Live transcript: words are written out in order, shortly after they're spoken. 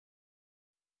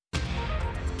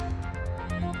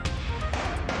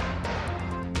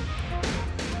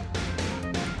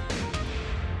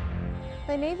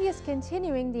The Navy is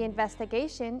continuing the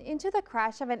investigation into the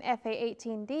crash of an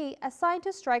FA-18D assigned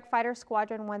to Strike Fighter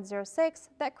Squadron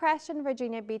 106 that crashed in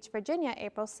Virginia Beach, Virginia,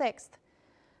 April 6th.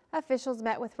 Officials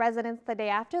met with residents the day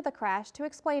after the crash to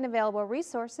explain available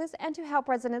resources and to help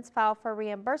residents file for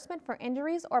reimbursement for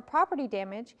injuries or property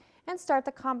damage and start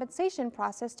the compensation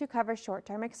process to cover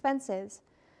short-term expenses.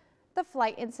 The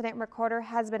flight incident recorder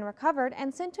has been recovered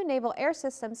and sent to Naval Air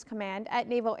Systems Command at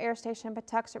Naval Air Station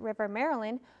Patuxent River,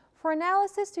 Maryland, for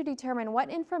analysis to determine what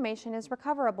information is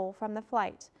recoverable from the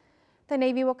flight. The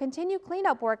Navy will continue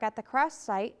cleanup work at the crash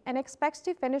site and expects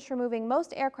to finish removing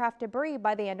most aircraft debris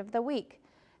by the end of the week.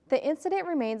 The incident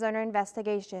remains under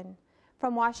investigation.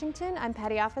 From Washington, I'm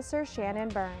Petty Officer Shannon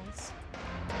Burns.